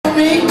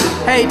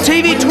Hey,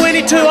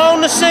 TV22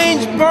 on the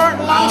scenes, Burt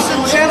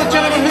Shannon,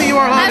 tell them who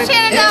you are, honey. I'm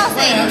Shannon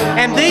Dawson.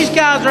 And these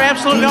guys are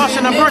absolutely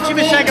awesome. Now, Burt, you've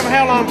been shaking for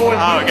how long, boys?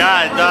 Oh,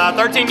 God,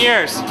 13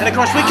 years. And of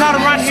course, we caught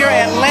them right here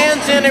at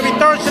Land's End every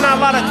Thursday night.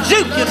 A lot of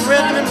juke and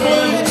rhythm and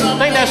blues. I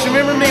think that's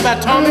Remember Me by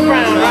Tommy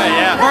Brown. Right,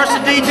 yeah. Burt's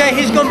a DJ.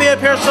 He's going to be up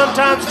here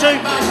sometimes, too.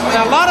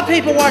 Now, a lot of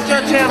people watch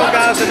our channel,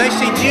 guys, and they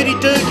see Judy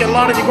Duke and a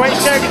lot of the great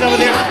shaggers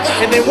over there,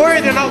 and they worry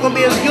they're not going to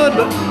be as good.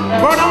 But,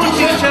 Burt, I want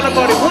you to tell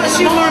everybody,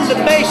 once you learn the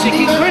basic,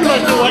 you can pretty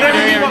much do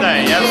whatever you want.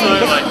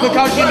 Absolutely.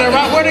 Because you know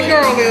right where the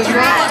girl is,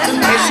 right?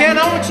 And Shannon,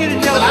 I want you to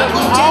tell us,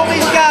 all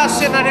these guys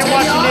sitting out here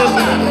watching this,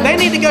 they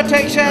need to go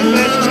take shag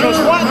lessons, because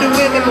what do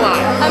women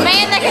like? A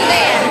man that can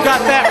dance. You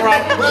got that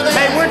right.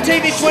 Hey, we're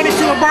TV22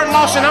 with Burt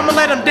Lawson. I'm going to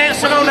let them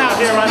dance it on out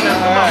here right now.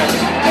 All right.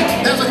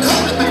 There's a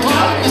code in the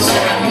clock, you say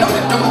I know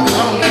it don't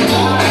belong.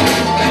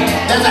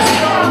 There's a